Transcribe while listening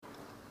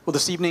Well,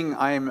 this evening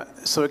I'm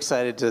so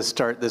excited to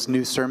start this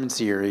new sermon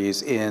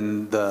series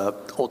in the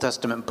Old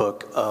Testament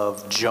book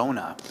of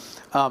Jonah.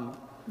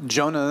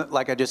 Jonah,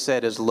 like I just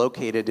said, is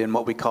located in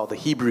what we call the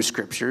Hebrew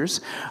Scriptures,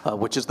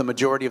 which is the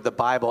majority of the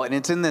Bible, and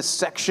it's in this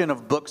section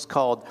of books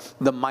called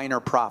the Minor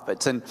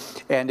Prophets.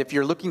 And if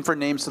you're looking for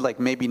names to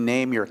like maybe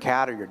name your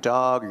cat or your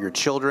dog or your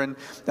children,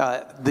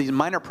 the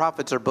Minor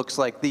Prophets are books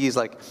like these,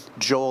 like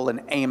Joel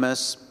and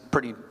Amos,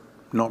 pretty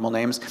normal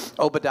names,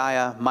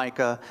 Obadiah,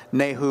 Micah,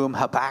 Nahum,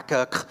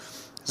 Habakkuk,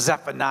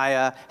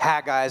 Zephaniah,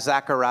 Haggai,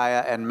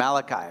 Zechariah, and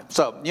Malachi.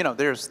 So,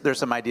 there's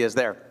some ideas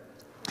there.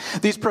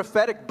 These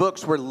prophetic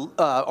books were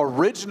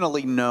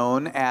originally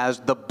known as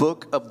the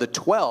Book of the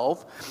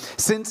 12,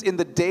 since in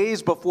the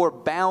days before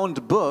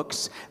bound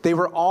books, they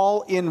were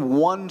all in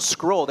one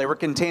scroll. They were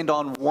contained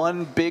on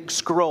one big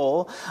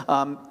scroll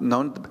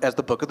known as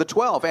the Book of the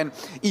 12. And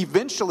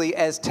eventually,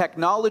 as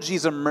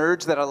technologies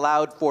emerged that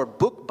allowed for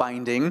book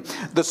binding,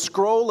 the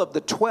scroll of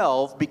the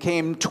 12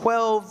 became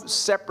 12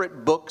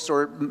 separate books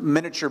or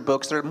miniature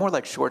books. They're more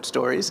like short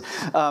stories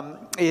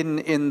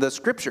in the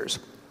Scriptures.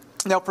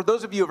 Now, for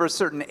those of you of a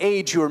certain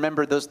age who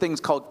remember those things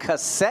called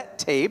cassette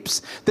tapes,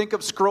 think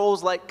of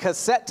scrolls like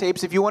cassette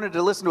tapes. If you wanted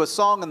to listen to a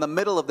song in the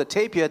middle of the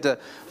tape, you had to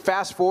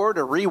fast forward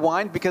or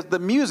rewind because the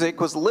music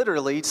was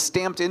literally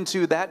stamped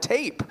into that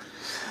tape.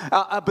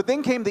 But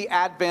then came the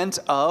advent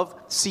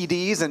of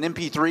CDs and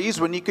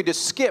MP3s when you could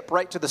just skip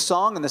right to the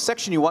song and the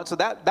section you want. So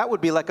that would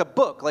be like a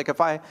book. Like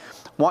if I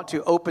want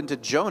to open to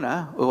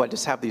Jonah, I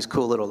just have these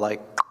cool little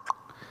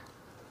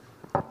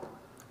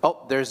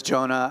oh, there's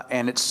Jonah,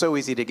 and it's so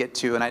easy to get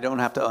to, and I don't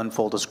have to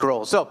unfold a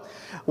scroll. So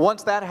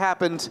once that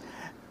happened,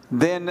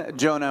 then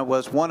Jonah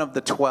was one of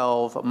the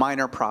 12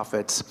 minor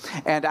prophets.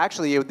 And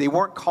actually, they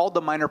weren't called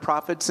the minor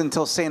prophets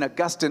until St.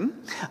 Augustine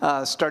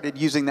started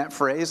using that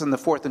phrase in the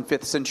 4th and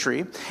 5th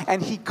century.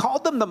 And he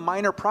called them the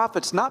minor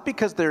prophets, not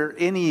because they're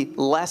any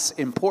less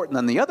important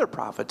than the other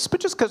prophets, but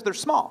just because they're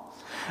small.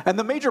 And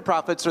the major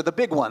prophets are the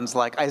big ones,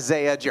 like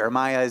Isaiah,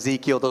 Jeremiah,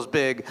 Ezekiel, those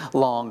big,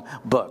 long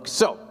books.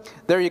 So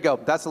there you go.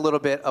 That's a little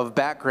bit of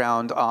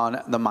background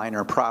on the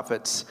minor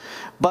prophets.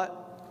 But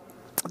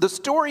the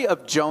story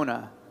of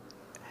Jonah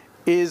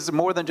is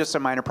more than just a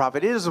minor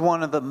prophet. It is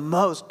one of the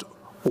most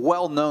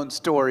well-known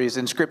stories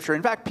in Scripture.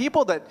 In fact,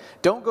 people that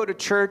don't go to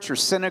church or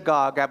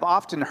synagogue have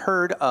often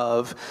heard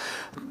of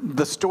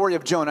the story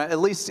of Jonah, at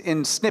least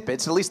in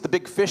snippets, at least the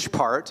big fish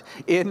part,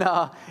 in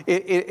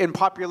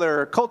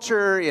popular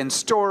culture, in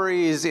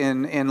stories,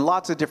 in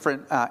lots of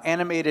different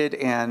animated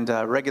and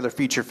regular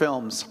feature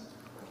films.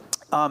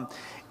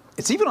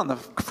 It's even on the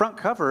front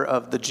cover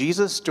of the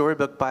Jesus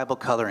Storybook Bible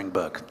coloring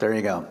book. There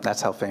you go.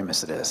 That's how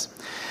famous it is.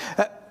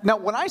 Now,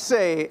 when I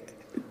say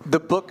the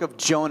book of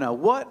Jonah,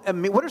 what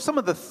are some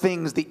of the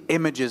things, the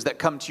images that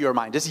come to your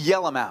mind? Just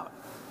yell them out.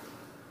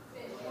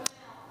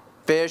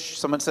 Fish.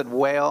 Someone said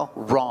whale.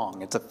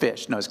 Wrong. It's a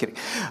fish. No, I was kidding.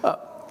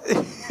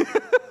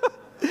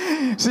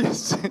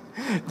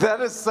 That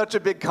is such a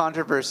big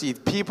controversy.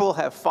 People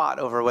have fought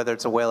over whether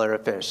it's a whale or a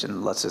fish,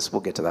 and we'll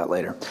get to that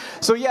later.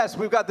 So yes,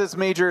 we've got this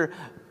major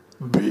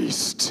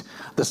beast,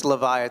 this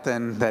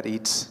Leviathan that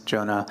eats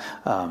Jonah,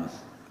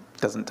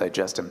 doesn't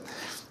digest him.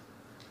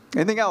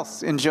 Anything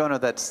else in Jonah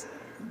that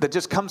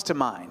just comes to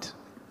mind?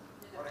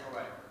 Running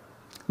away.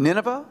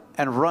 Nineveh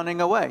and running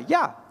away.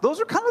 Yeah,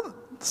 those are kind of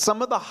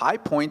some of the high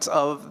points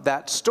of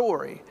that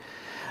story.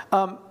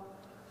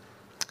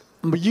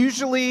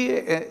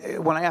 Usually,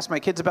 when I ask my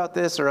kids about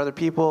this or other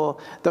people,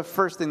 the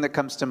first thing that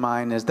comes to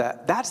mind is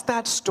that's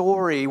that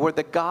story where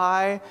the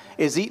guy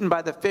is eaten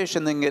by the fish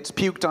and then gets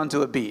puked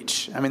onto a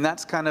beach. I mean,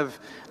 that's kind of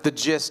the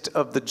gist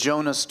of the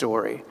Jonah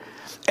story.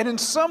 And in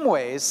some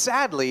ways,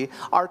 sadly,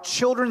 our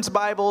children's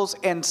Bibles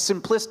and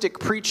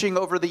simplistic preaching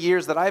over the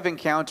years that I've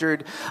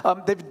encountered,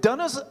 they've done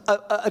us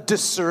a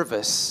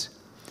disservice.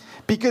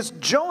 Because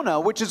Jonah,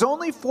 which is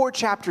only 4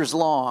 chapters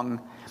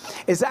long,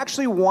 is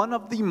actually one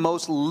of the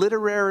most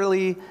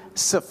literarily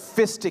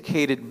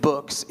sophisticated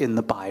books in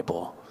the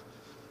Bible.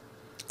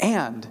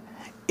 And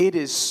it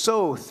is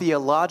so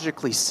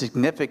theologically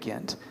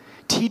significant,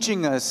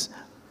 teaching us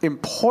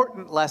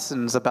important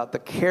lessons about the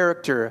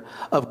character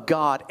of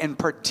God, and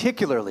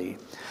particularly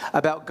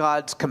about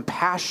God's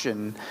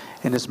compassion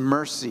and His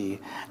mercy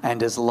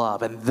and His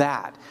love. And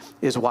that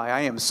is why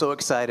I am so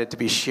excited to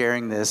be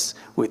sharing this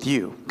with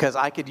you, because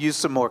I could use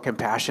some more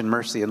compassion,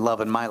 mercy, and love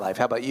in my life.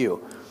 How about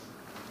you?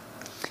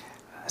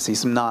 I see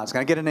some nods.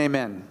 Can I get an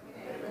amen?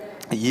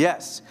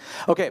 Yes.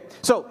 Okay,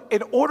 so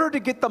in order to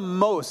get the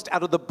most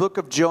out of the book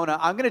of Jonah,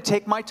 I'm going to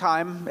take my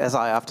time, as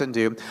I often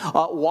do,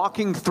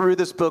 walking through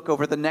this book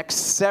over the next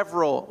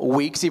several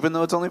weeks. Even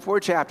though it's only 4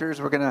 chapters,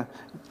 we're going to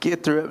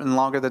get through it in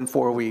longer than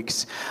 4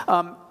 weeks.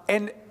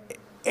 And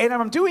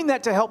I'm doing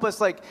that to help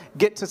us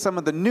get to some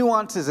of the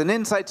nuances and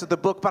insights of the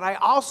book, but I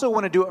also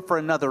want to do it for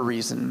another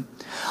reason.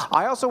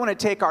 I also want to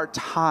take our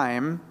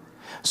time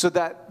so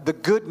that the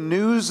good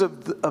news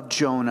of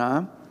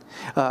Jonah,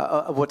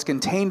 what's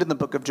contained in the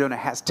book of Jonah,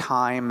 has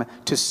time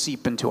to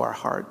seep into our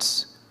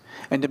hearts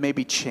and to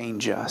maybe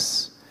change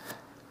us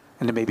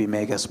and to maybe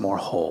make us more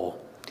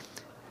whole.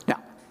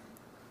 Now,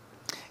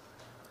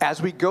 As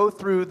we go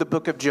through the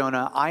book of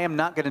Jonah, I am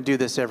not going to do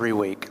this every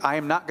week. I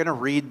am not going to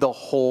read the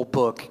whole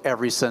book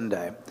every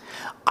Sunday.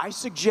 I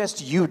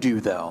suggest you do,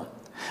 though.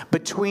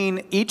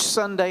 Between each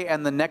Sunday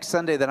and the next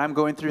Sunday that I'm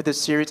going through this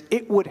series,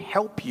 it would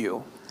help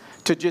you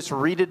to just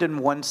read it in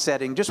one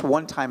setting, just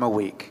one time a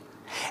week.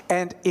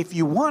 And if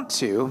you want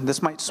to,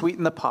 this might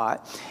sweeten the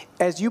pot,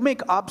 as you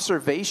make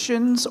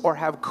observations or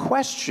have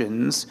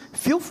questions,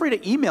 feel free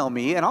to email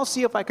me, and I'll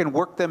see if I can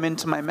work them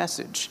into my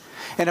message.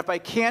 And if I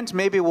can't,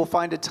 maybe we'll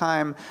find a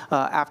time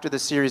after the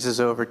series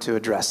is over to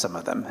address some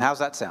of them. How's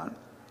that sound?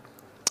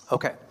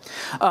 Okay.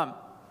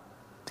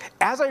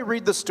 As I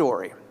read the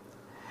story,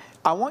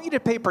 I want you to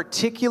pay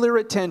particular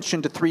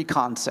attention to three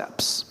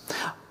concepts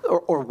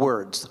or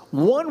words.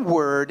 One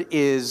word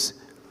is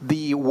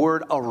the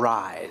word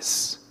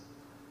arise.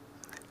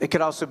 It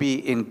could also be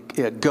in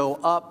go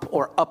up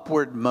or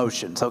upward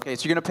motions. Okay,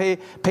 so you're going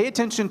to pay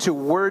attention to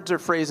words or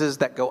phrases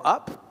that go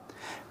up,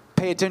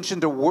 pay attention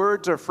to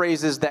words or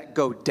phrases that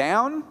go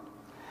down,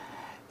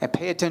 and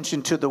pay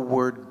attention to the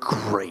word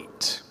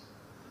great.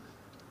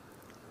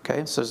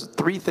 Okay, so there's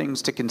three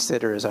things to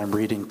consider as I'm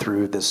reading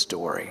through this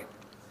story.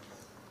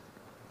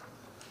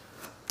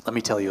 Let me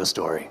tell you a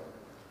story.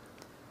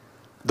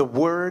 The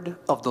word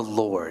of the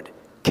Lord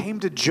came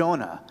to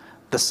Jonah,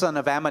 the son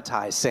of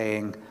Amittai,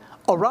 saying,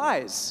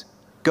 "Arise,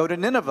 go to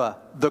Nineveh,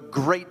 the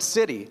great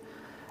city,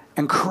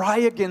 and cry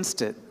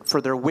against it,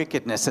 for their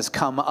wickedness has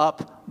come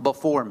up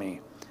before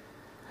me."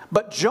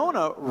 But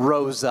Jonah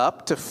rose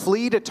up to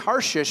flee to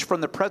Tarshish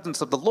from the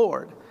presence of the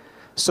Lord.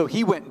 So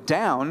he went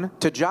down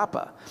to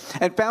Joppa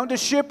and found a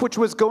ship which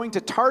was going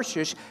to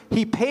Tarshish.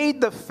 He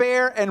paid the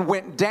fare and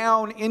went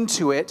down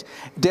into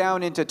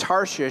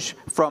Tarshish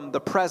from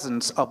the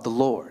presence of the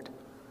Lord.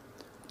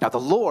 Now the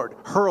Lord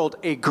hurled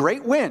a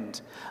great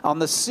wind on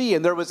the sea,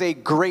 and there was a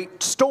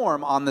great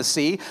storm on the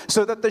sea,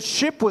 so that the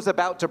ship was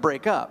about to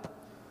break up.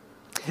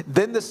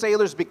 Then the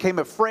sailors became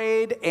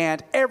afraid,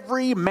 and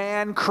every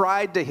man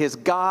cried to his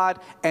God,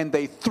 and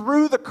they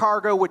threw the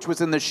cargo which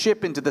was in the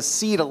ship into the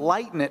sea to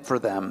lighten it for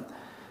them.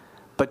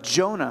 But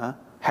Jonah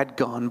had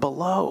gone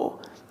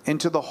below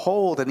into the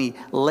hold, and he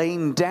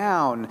lain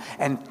down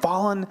and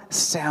fallen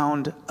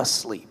sound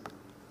asleep.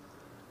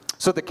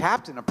 So the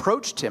captain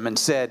approached him and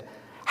said,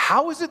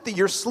 "How is it that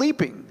you're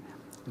sleeping?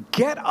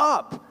 Get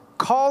up,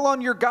 call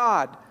on your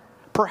God.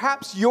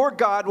 Perhaps your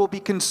God will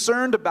be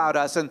concerned about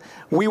us, and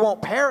we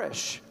won't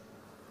perish."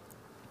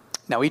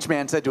 Now each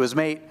man said to his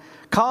mate,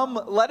 "Come,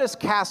 let us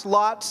cast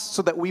lots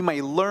so that we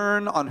may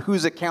learn on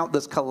whose account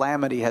this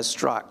calamity has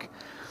struck."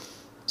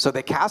 So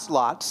they cast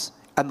lots,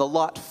 and the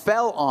lot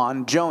fell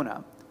on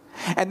Jonah.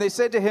 And they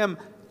said to him,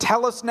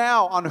 "Tell us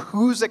now, on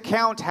whose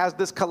account has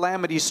this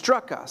calamity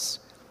struck us?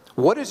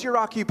 What is your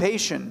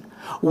occupation?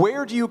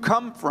 Where do you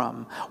come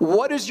from?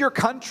 What is your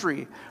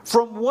country?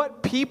 From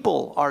what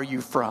people are you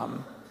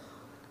from?"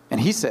 And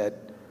he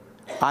said,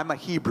 "I'm a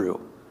Hebrew,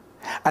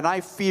 and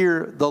I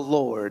fear the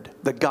Lord,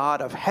 the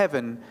God of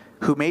heaven,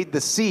 who made the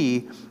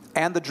sea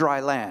and the dry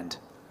land."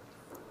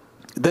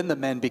 Then the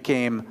men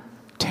became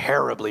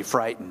terribly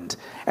frightened,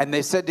 and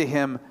they said to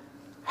him,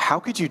 "How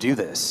could you do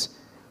this?"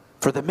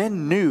 For the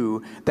men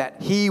knew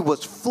that he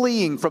was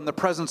fleeing from the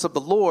presence of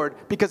the Lord,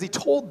 because he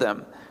told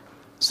them.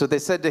 So they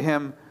said to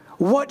him,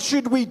 "What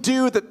should we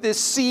do that this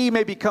sea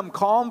may become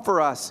calm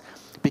for us?"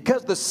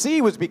 Because the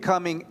sea was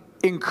becoming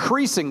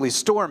increasingly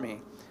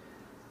stormy.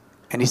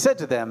 And he said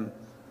to them,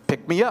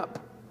 "Pick me up,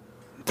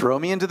 throw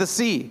me into the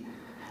sea.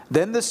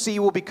 Then the sea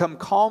will become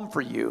calm for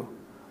you.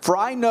 For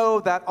I know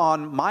that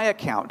on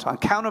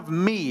account of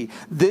me,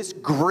 this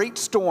great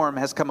storm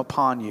has come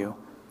upon you."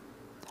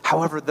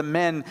 However, the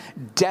men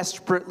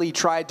desperately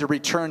tried to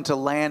return to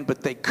land,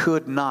 but they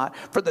could not,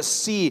 for the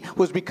sea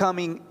was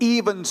becoming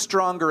even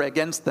stronger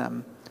against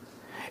them.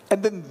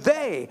 And then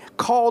they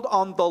called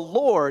on the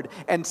Lord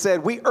and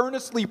said, "We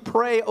earnestly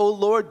pray, O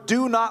Lord,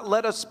 do not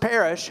let us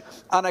perish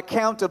on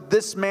account of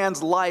this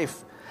man's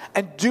life,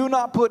 and do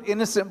not put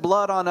innocent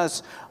blood on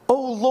us.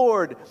 O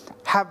Lord,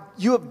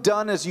 you have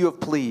done as you have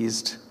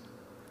pleased."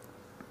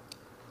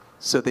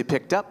 So they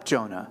picked up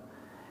Jonah,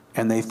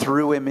 and they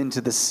threw him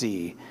into the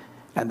sea,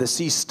 and the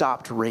sea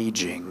stopped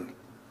raging.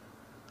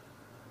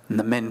 And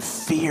the men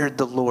feared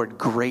the Lord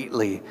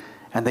greatly,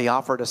 and they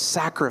offered a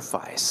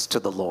sacrifice to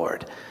the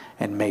Lord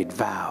and made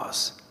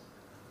vows.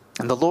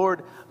 And the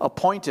Lord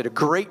appointed a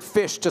great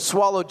fish to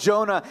swallow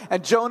Jonah,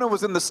 and Jonah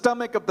was in the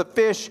stomach of the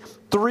fish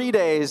 3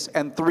 days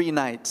and 3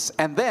 nights.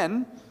 And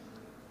then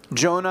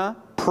Jonah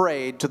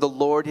prayed to the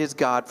Lord his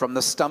God from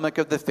the stomach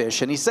of the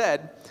fish, and he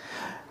said,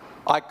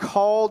 "I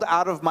called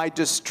out of my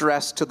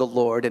distress to the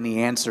Lord, and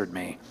he answered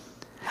me.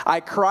 I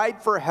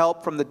cried for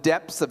help from the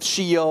depths of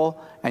Sheol,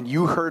 and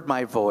you heard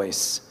my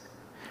voice.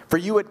 For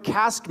you had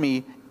cast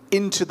me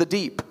into the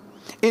deep,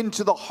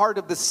 into the heart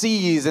of the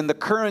seas, and the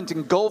current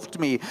engulfed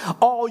me.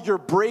 All your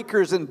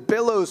breakers and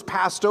billows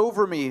passed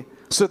over me.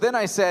 So then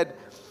I said,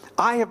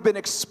 I have been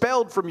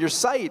expelled from your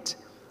sight.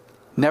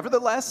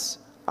 Nevertheless,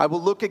 I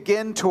will look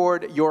again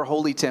toward your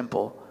holy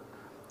temple.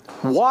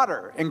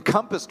 Water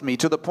encompassed me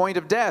to the point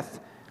of death.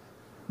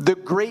 The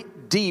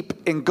great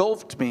deep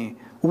engulfed me.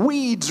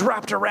 Weeds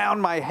wrapped around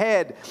my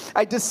head.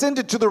 I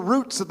descended to the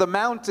roots of the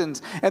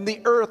mountains, and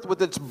the earth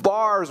with its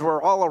bars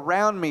were all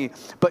around me.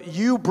 But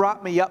you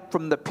brought me up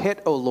from the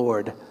pit, O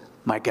Lord,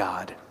 my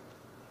God.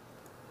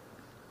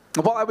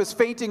 While I was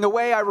fainting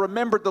away, I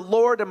remembered the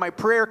Lord, and my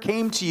prayer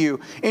came to you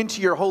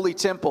into your holy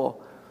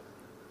temple.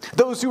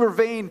 Those who are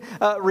vain,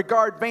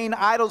 regard vain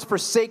idols,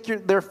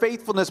 forsake their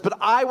faithfulness, but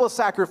I will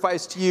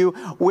sacrifice to you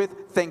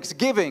with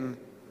thanksgiving.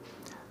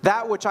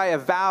 That which I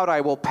have vowed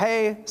I will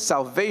pay.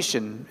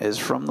 Salvation is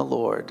from the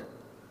Lord.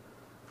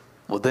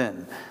 Well,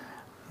 then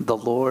the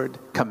Lord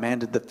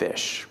commanded the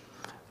fish,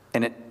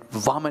 and it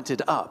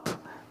vomited up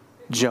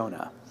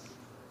Jonah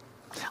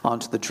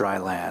onto the dry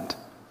land.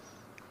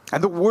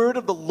 And the word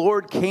of the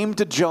Lord came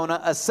to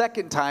Jonah a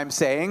second time,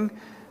 saying,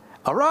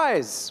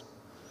 Arise,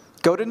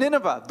 go to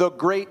Nineveh, the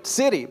great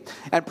city,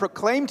 and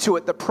proclaim to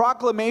it the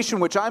proclamation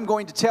which I'm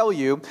going to tell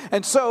you.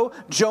 And so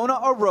Jonah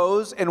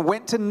arose and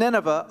went to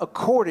Nineveh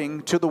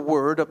according to the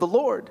word of the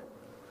Lord.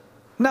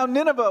 Now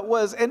Nineveh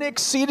was an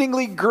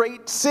exceedingly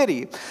great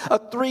city, a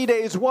 3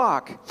 days'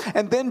 walk.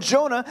 And then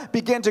Jonah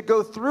began to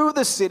go through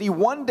the city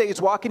 1 day's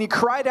walk, and he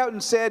cried out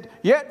and said,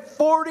 Yet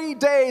 40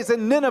 days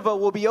and Nineveh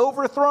will be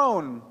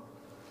overthrown.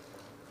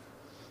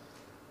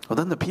 Well,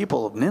 then the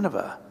people of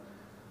Nineveh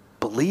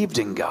believed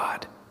in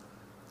God.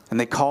 And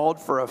they called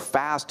for a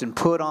fast and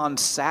put on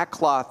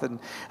sackcloth, and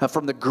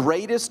from the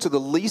greatest to the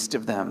least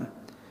of them.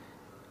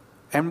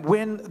 And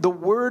when the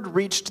word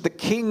reached the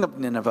king of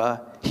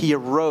Nineveh, he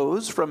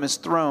arose from his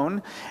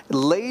throne,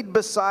 laid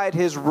beside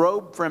his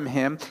robe from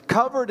him,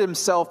 covered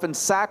himself in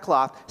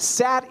sackcloth,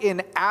 sat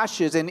in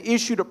ashes, and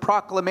issued a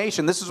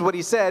proclamation. This is what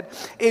he said: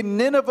 In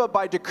Nineveh,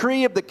 by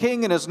decree of the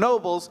king and his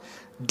nobles,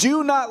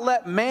 do not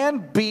let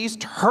man,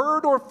 beast,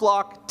 herd, or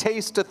flock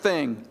taste a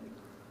thing.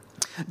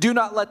 Do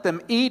not let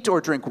them eat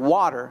or drink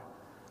water,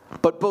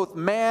 but both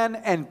man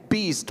and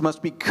beast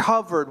must be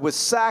covered with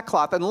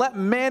sackcloth, and let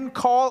men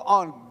call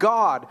on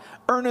God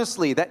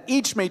earnestly, that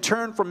each may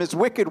turn from his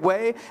wicked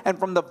way and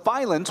from the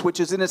violence which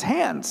is in his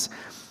hands.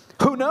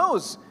 Who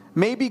knows?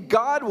 Maybe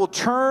God will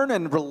turn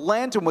and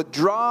relent and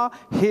withdraw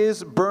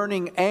his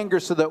burning anger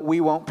so that we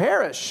won't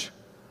perish.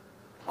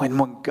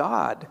 When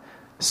God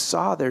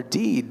saw their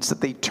deeds, that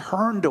they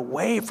turned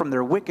away from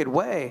their wicked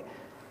way,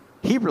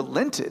 he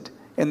relented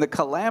in the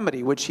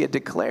calamity which he had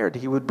declared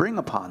he would bring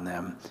upon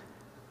them.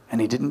 And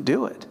he didn't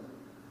do it.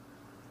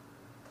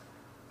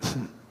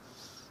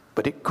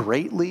 But it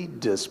greatly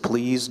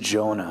displeased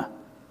Jonah.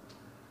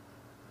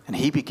 And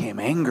he became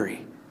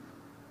angry.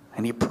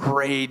 And he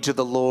prayed to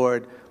the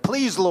Lord,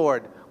 Please,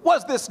 Lord,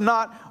 was this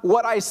not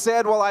what I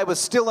said while I was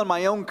still in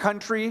my own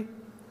country?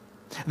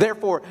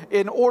 Therefore,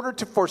 in order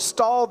to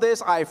forestall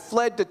this, I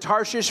fled to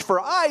Tarshish,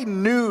 for I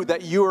knew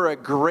that you are a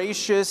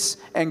gracious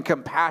and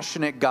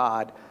compassionate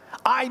God.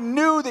 I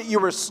knew that you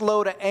were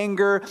slow to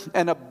anger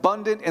and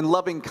abundant in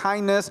loving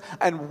kindness,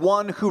 and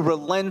one who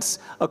relents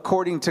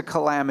according to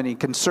calamity,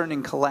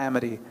 concerning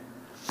calamity.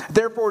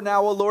 Therefore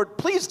now, O Lord,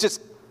 please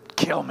just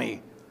kill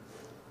me.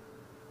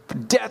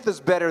 Death is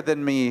better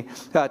than me,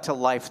 to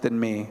life than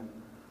me.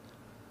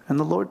 And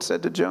the Lord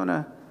said to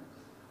Jonah,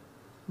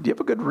 Do you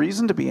have a good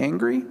reason to be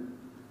angry?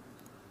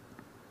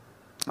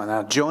 And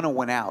now Jonah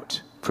went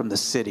out from the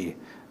city,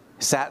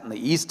 sat in the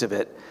east of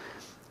it,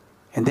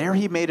 and there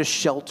he made a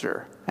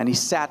shelter, and he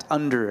sat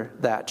under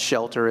that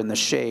shelter in the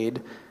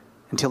shade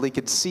until he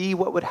could see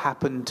what would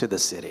happen to the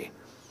city.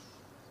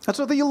 And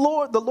so the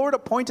Lord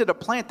appointed a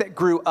plant that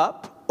grew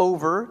up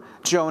over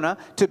Jonah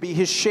to be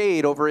his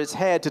shade over his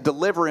head, to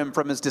deliver him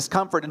from his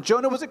discomfort. And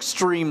Jonah was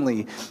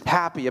extremely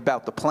happy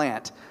about the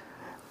plant.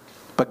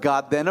 But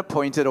God then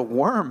appointed a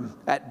worm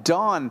at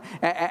dawn,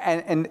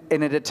 and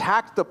it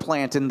attacked the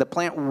plant, and the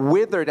plant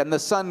withered, and the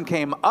sun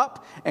came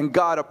up, and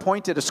God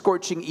appointed a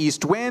scorching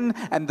east wind,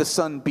 and the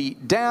sun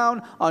beat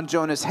down on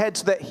Jonah's head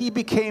so that he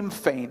became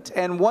faint.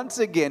 And once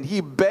again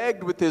he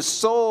begged with his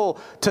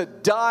soul to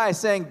die,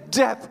 saying,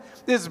 Death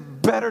is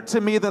better to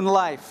me than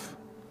life.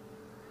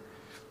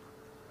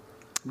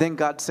 Then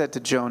God said to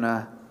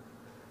Jonah,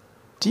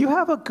 Do you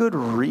have a good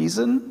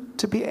reason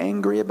to be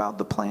angry about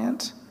the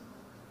plant?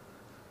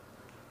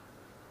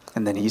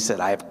 And then he said,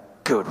 I have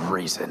good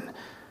reason.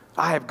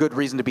 I have good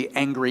reason to be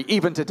angry,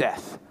 even to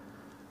death.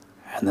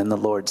 And then the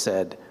Lord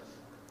said,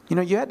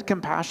 You had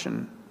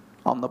compassion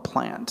on the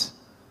plant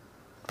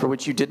for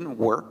which you didn't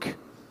work,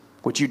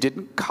 which you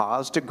didn't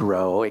cause to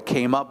grow. It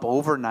came up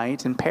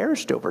overnight and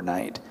perished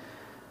overnight.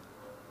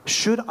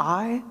 Should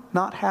I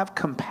not have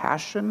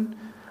compassion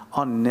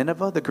on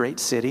Nineveh, the great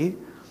city,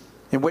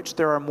 in which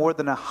there are more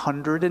than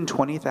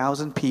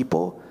 120,000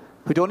 people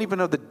who don't even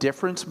know the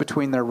difference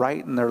between their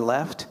right and their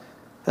left,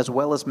 as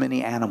well as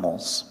many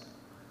animals?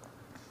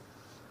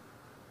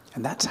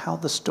 And that's how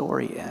the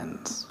story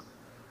ends.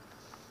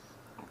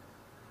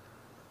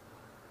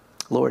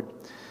 Lord,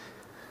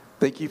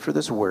 thank you for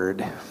this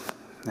word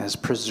as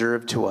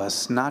preserved to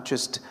us, not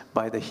just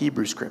by the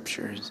Hebrew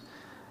Scriptures,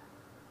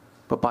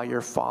 but by your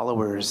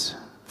followers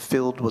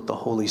filled with the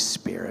Holy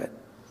Spirit,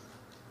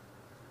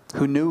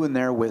 who knew in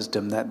their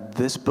wisdom that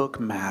this book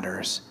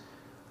matters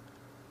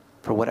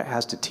for what it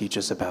has to teach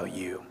us about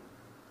you.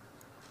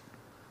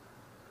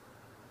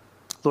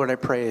 Lord, I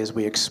pray as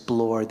we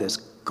explore this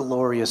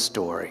glorious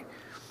story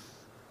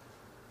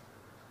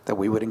that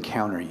we would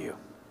encounter you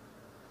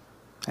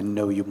and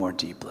know you more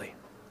deeply.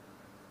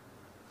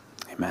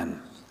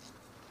 Amen.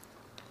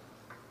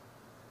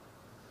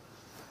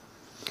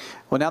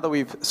 Well, now that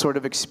we've sort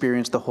of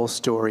experienced the whole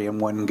story in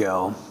one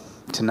go,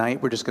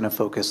 tonight we're just going to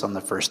focus on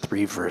the first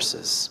 3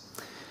 verses.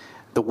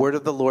 The word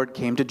of the Lord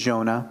came to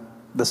Jonah,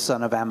 the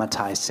son of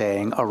Amittai,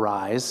 saying,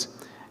 "Arise,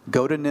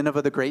 go to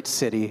Nineveh, the great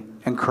city,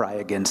 and cry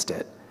against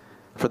it,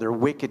 for their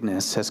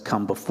wickedness has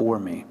come before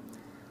me."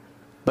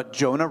 But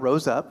Jonah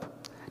rose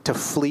up to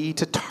flee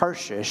to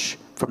Tarshish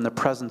from the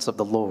presence of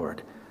the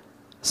Lord.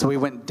 So he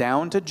went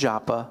down to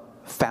Joppa,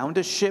 found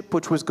a ship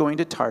which was going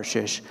to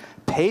Tarshish,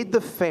 paid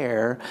the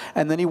fare,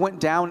 and then he went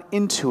down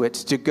into it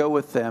to go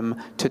with them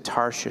to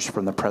Tarshish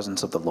from the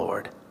presence of the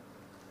Lord.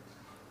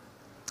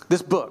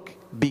 This book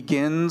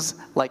begins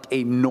like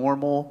a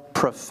normal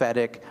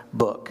prophetic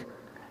book.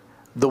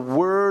 The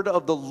word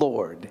of the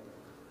Lord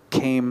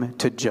came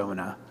to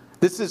Jonah.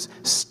 This is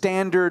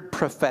standard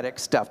prophetic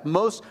stuff.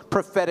 Most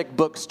prophetic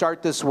books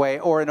start this way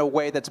or in a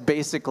way that's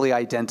basically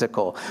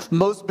identical.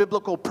 Most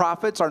biblical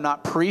prophets are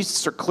not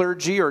priests or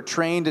clergy or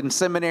trained in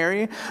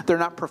seminary. They're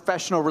not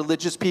professional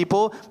religious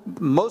people.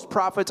 Most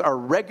prophets are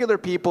regular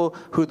people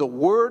who the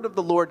word of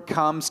the Lord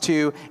comes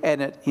to,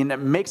 and it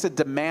makes a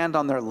demand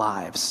on their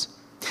lives.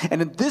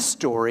 And in this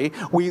story,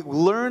 we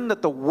learn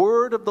that the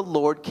word of the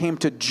Lord came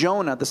to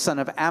Jonah, the son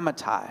of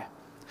Amittai.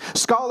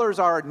 Scholars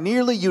are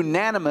nearly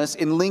unanimous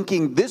in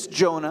linking this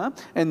Jonah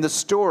in the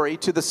story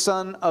to the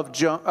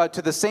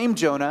to the same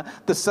Jonah,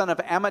 the son of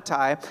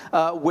Amittai,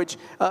 which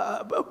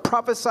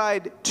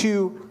prophesied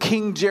to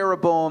King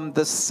Jeroboam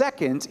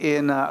II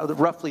in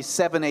roughly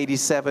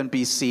 787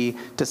 BC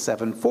to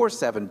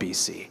 747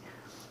 BC.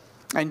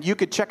 And you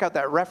could check out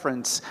that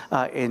reference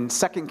in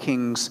 2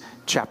 Kings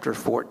chapter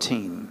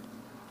 14.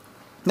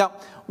 Now,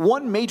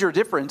 one major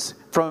difference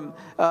from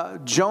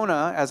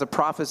Jonah as a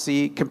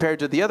prophecy compared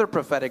to the other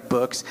prophetic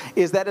books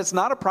is that it's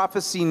not a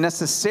prophecy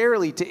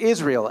necessarily to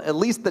Israel. At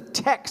least the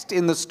text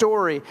in the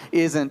story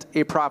isn't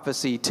a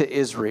prophecy to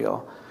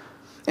Israel.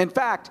 In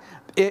fact,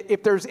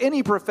 if there's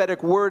any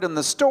prophetic word in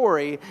the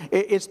story,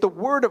 it's the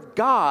word of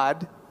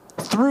God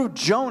through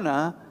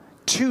Jonah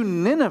to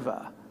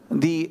Nineveh,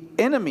 the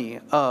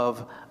enemy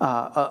of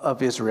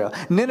Israel.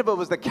 Nineveh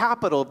was the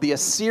capital of the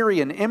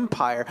Assyrian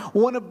Empire,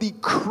 one of the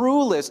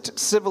cruelest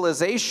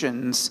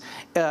civilizations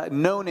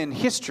known in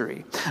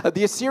history.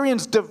 The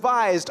Assyrians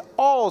devised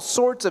all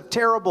sorts of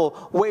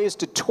terrible ways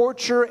to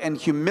torture and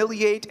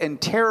humiliate and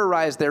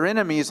terrorize their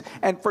enemies,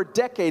 and for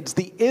decades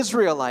the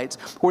Israelites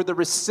were the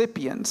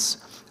recipients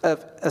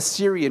of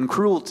Assyrian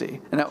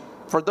cruelty. Now,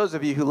 for those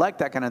of you who like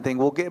that kind of thing,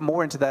 we'll get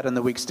more into that in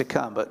the weeks to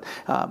come, but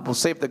we'll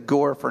save the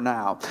gore for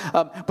now.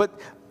 But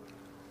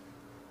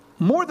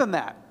more than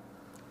that,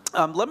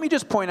 let me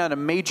just point out a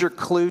major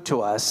clue to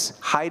us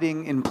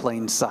hiding in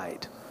plain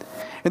sight.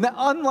 And that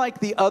unlike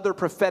the other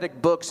prophetic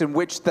books in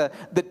which the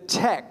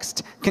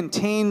text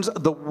contains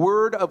the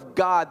word of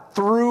God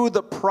through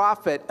the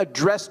prophet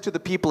addressed to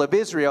the people of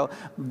Israel,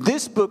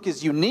 this book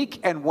is unique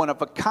and one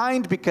of a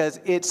kind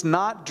because it's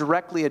not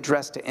directly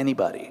addressed to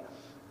anybody.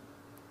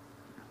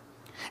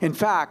 In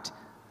fact,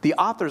 the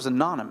author's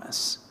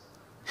anonymous.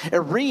 It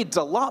reads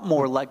a lot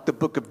more like the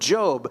book of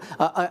Job,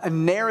 a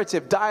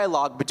narrative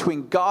dialogue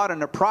between God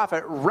and a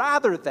prophet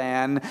rather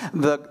than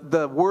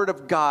the word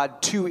of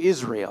God to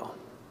Israel.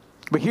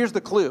 But here's the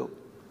clue.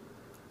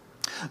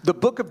 The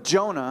book of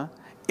Jonah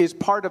is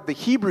part of the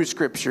Hebrew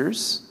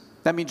Scriptures.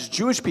 That means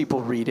Jewish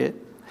people read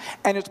it.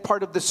 And it's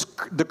part of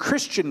the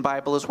Christian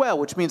Bible as well,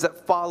 which means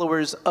that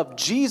followers of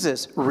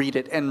Jesus read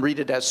it and read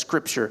it as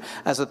Scripture,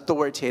 as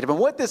authoritative. And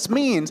what this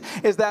means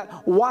is that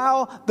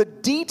while the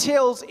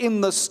details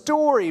in the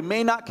story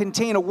may not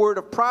contain a word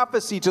of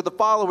prophecy to the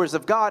followers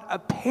of God,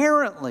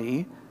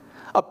 apparently,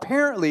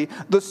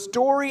 the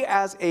story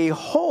as a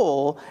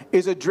whole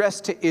is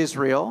addressed to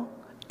Israel,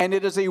 and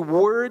it is a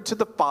word to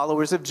the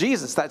followers of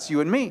Jesus. That's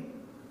you and me.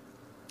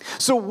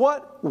 So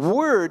what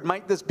word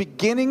might this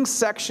beginning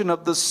section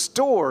of the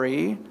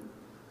story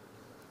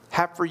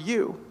have for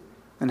you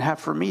and have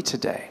for me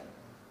today?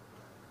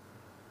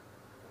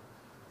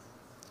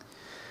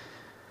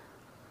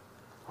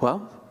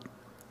 Well,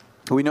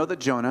 we know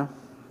that Jonah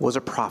was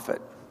a prophet,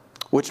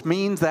 which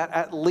means that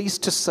at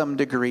least to some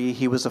degree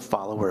he was a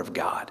follower of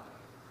God.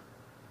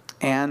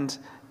 And,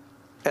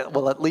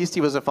 well, at least he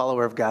was a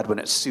follower of God when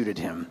it suited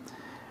him.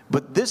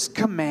 But this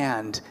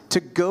command to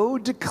go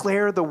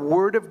declare the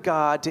word of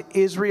God to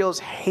Israel's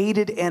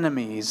hated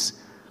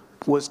enemies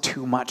was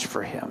too much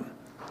for him.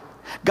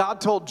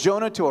 God told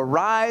Jonah to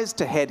arise,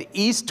 to head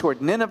east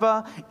toward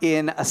Nineveh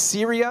in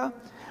Assyria.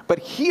 But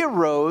he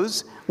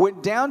arose,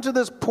 went down to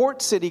this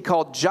port city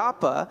called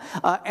Joppa,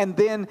 and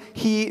then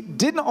he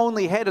didn't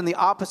only head in the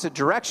opposite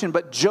direction,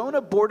 but Jonah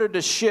boarded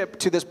a ship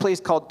to this place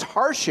called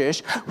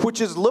Tarshish,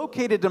 which is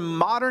located in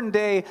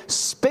modern-day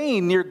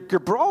Spain near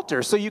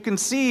Gibraltar. So you can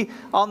see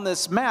on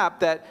this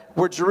map that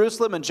where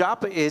Jerusalem and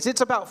Joppa is,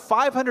 it's about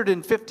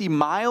 550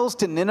 miles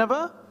to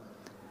Nineveh.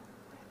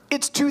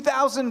 It's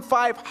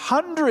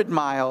 2,500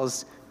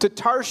 miles to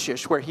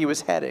Tarshish, where he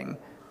was heading.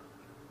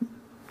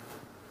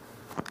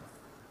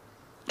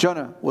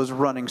 Jonah was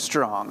running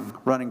strong,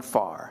 running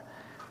far.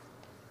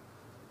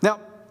 Now,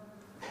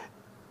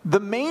 the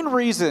main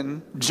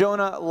reason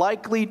Jonah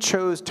likely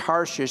chose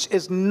Tarshish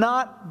is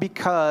not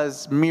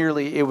because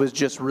merely it was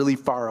just really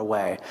far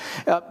away.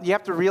 You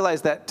have to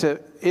realize that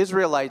to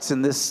Israelites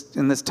in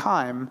this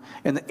time,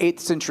 in the 8th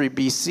century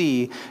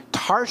BC,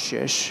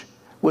 Tarshish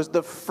was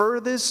the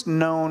furthest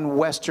known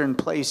western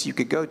place you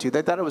could go to.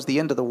 They thought it was the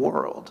end of the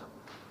world.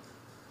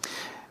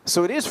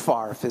 So it is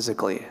far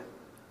physically.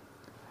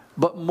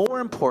 But more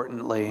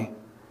importantly,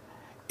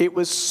 it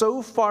was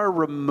so far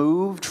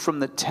removed from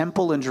the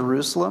temple in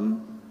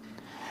Jerusalem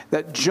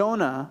that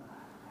Jonah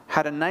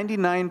had a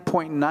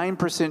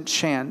 99.9%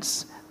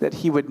 chance that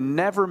he would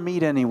never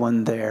meet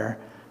anyone there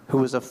who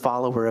was a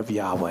follower of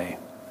Yahweh.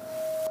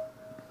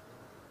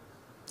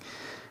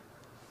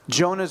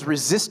 Jonah's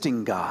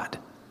resisting God.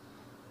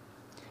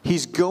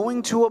 He's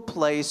going to a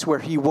place where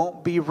he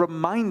won't be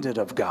reminded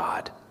of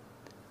God.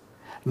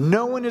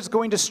 No one is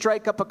going to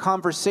strike up a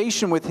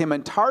conversation with him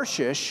in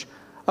Tarshish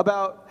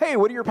about, hey,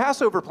 what are your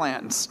Passover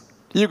plans?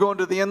 You going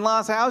to the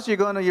in-laws' house? You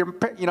going to your,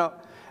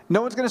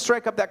 no one's going to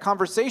strike up that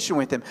conversation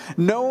with him.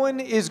 No one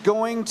is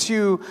going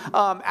to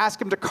ask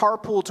him to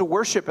carpool to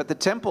worship at the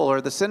temple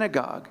or the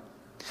synagogue.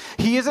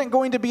 He isn't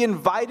going to be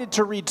invited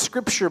to read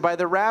scripture by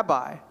the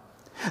rabbi.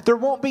 There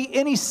won't be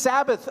any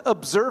Sabbath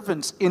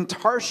observance in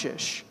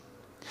Tarshish.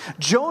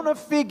 Jonah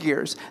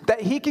figures that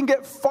he can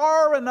get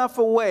far enough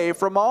away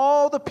from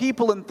all the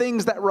people and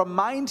things that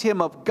remind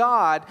him of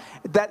God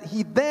that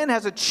he then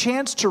has a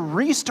chance to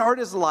restart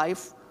his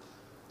life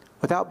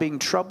without being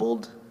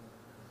troubled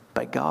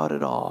by God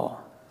at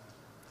all.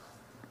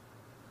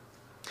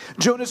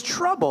 Jonah's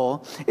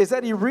trouble is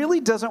that he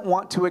really doesn't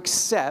want to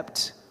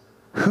accept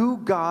who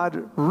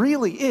God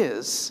really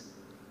is.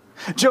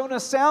 Jonah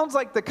sounds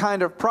like the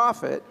kind of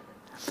prophet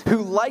who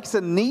likes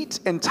a neat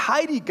and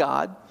tidy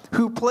God,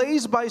 who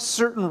plays by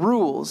certain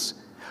rules,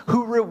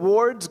 who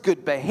rewards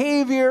good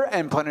behavior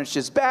and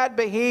punishes bad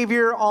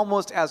behavior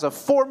almost as a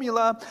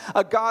formula,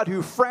 a God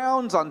who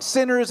frowns on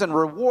sinners and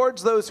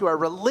rewards those who are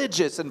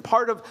religious and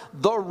part of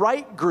the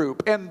right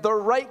group and the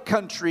right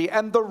country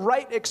and the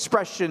right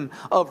expression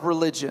of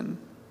religion.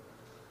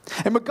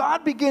 And when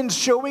God begins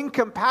showing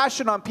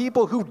compassion on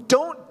people who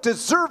don't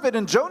deserve it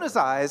in Jonah's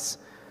eyes,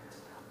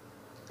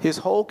 his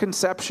whole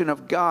conception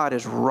of God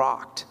is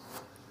rocked.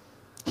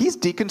 He's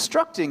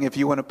deconstructing, if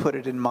you want to put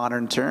it in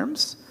modern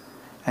terms,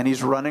 and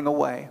he's running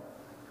away.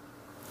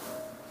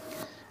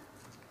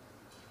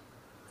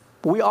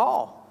 We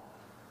all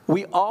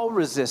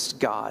resist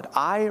God.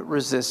 I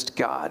resist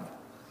God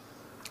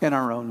in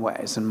our own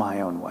ways, in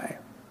my own way.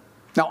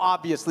 Now,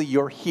 obviously,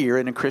 you're here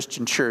in a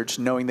Christian church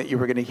knowing that you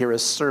were going to hear a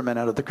sermon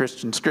out of the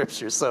Christian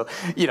scriptures. So,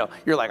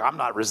 you're like, I'm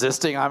not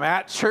resisting. I'm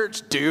at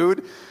church,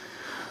 dude.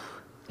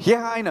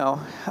 Yeah, I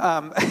know.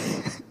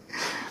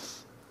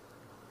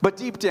 But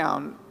deep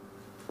down,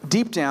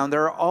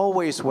 there are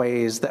always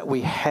ways that we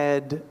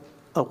head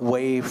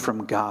away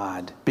from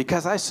God.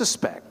 Because I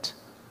suspect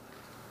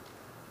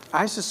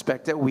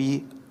that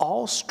we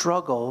all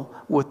struggle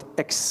with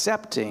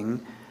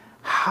accepting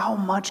how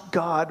much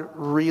God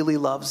really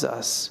loves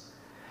us.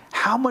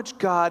 How much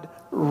God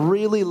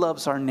really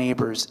loves our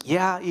neighbors.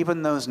 Yeah,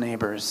 even those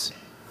neighbors.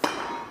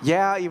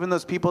 Yeah, even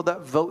those people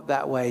that vote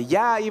that way.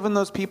 Yeah, even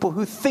those people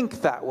who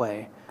think that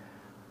way.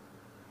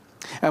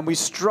 And we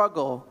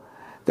struggle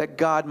that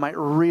God might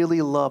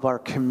really love our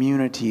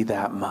community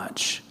that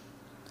much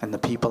and the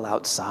people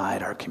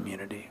outside our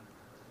community.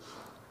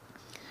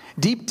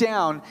 Deep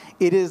down,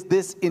 it is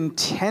this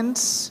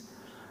intense,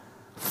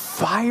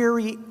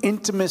 fiery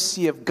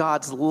intimacy of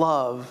God's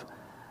love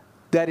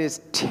that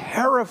is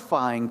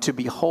terrifying to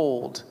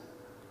behold.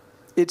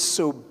 It's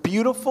so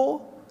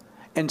beautiful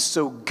and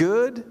so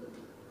good,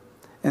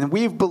 and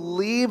we've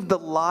believed the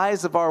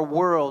lies of our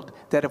world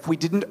that if we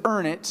didn't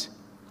earn it,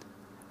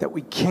 that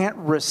we can't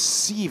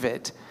receive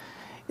it.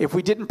 If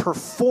we didn't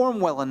perform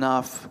well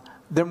enough,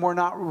 then we're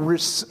not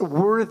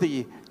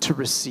worthy to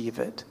receive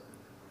it.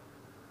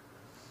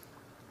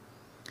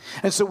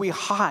 And so we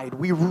hide.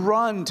 We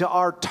run to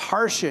our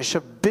Tarshish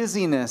of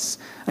busyness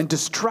and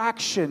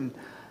distraction,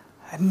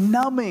 and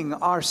numbing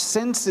our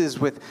senses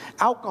with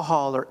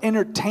alcohol or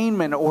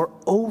entertainment or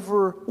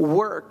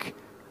overwork,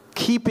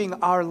 keeping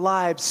our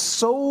lives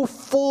so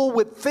full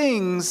with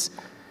things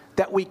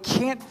that we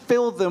can't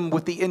fill them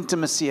with the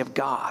intimacy of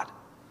God.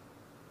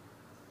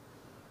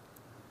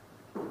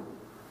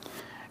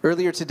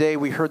 Earlier today,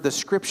 we heard the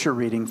scripture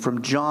reading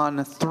from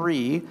John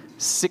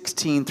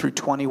 3:16 through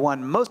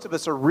 21. Most of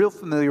us are real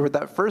familiar with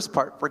that first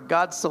part, for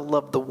God so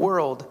loved the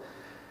world.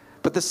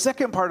 But the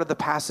second part of the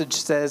passage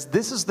says,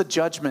 this is the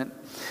judgment,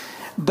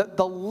 that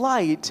the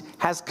light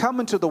has come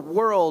into the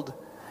world,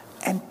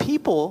 and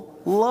people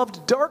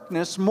loved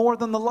darkness more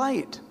than the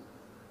light.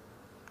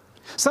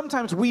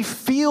 Sometimes we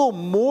feel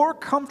more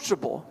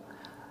comfortable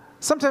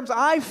Sometimes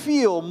I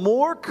feel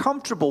more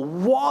comfortable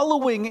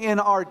wallowing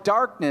in our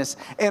darkness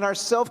and our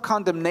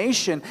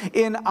self-condemnation,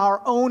 in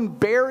our own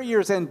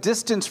barriers and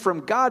distance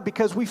from God,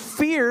 because we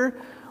fear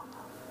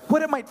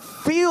what it might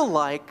feel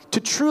like to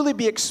truly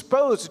be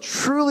exposed, to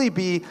truly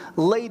be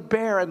laid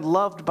bare and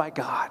loved by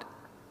God.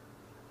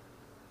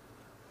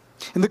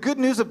 And the good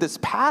news of this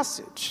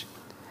passage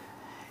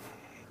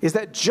is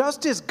that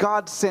just as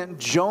God sent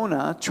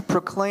Jonah to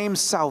proclaim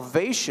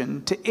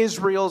salvation to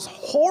Israel's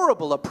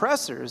horrible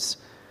oppressors,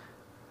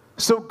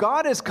 so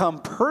God has come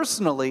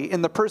personally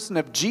in the person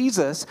of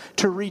Jesus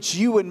to reach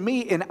you and me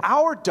in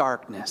our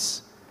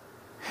darkness.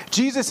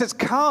 Jesus has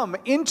come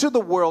into the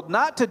world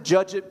not to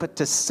judge it, but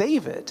to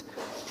save it,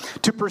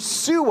 to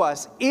pursue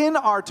us in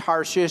our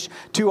Tarshish,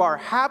 to our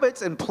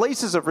habits and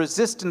places of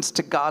resistance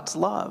to God's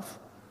love.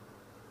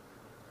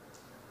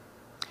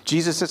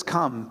 Jesus has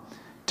come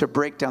to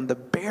break down the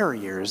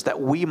barriers that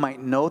we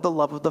might know the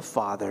love of the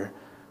Father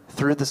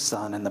through the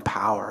Son and the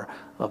power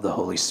of the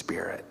Holy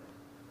Spirit.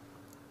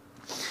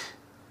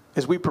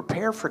 As we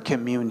prepare for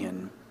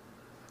communion,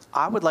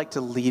 I would like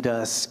to lead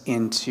us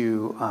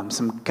into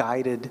some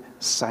guided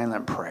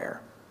silent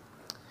prayer.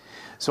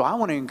 So I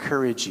want to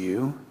encourage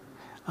you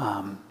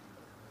to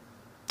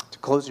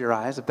close your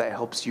eyes if that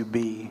helps you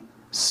be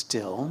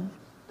still.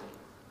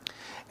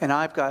 And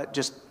I've got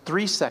just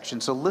 3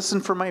 sections, so listen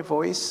for my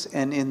voice,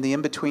 and in the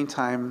in-between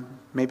time,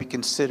 maybe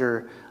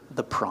consider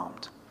the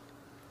prompt.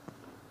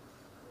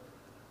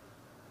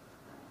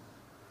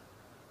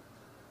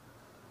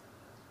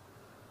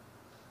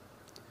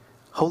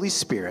 Holy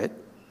Spirit,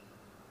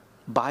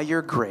 by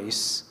your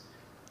grace,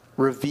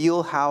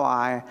 reveal how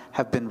I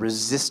have been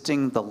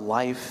resisting the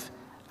life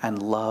and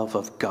love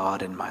of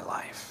God in my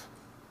life.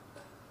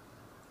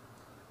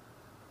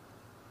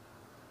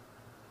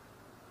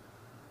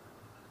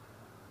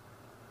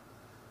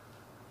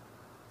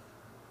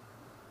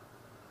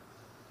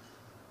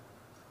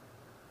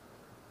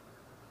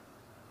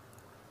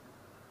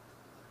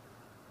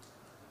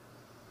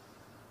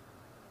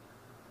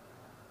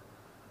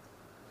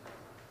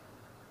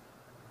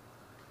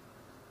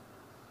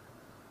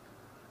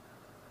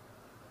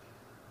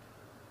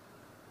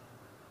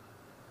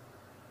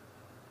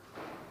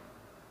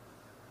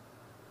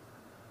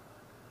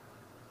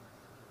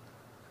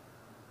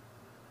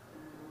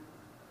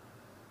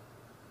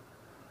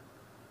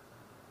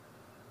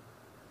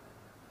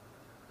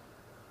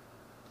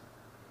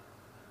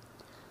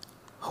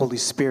 Holy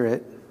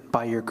Spirit,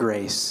 by your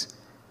grace,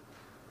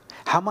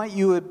 how might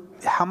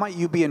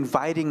you be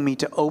inviting me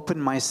to open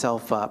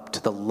myself up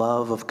to the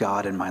love of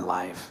God in my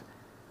life?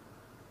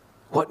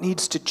 What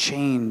needs to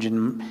change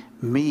in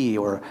me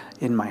or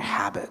in my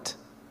habit?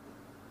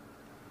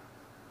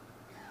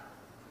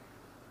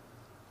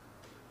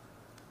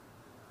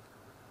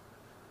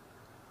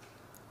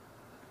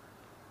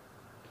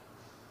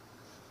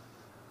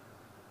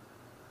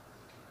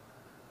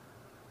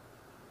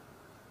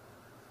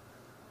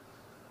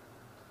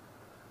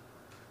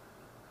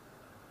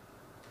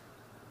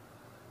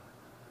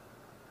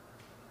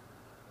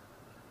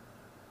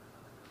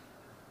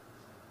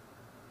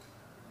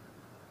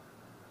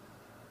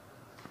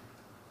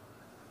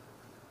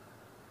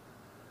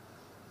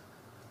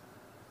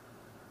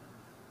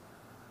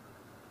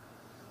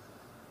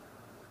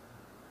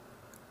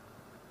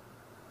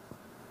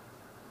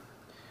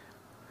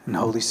 And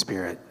Holy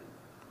Spirit,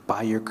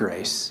 by your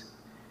grace,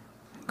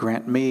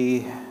 grant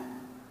me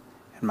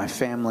and my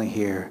family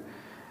here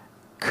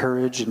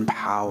courage and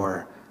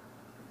power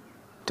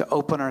to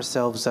open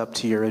ourselves up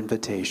to your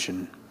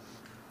invitation,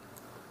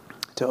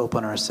 to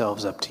open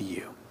ourselves up to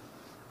you.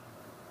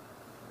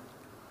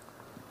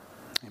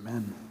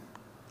 Amen.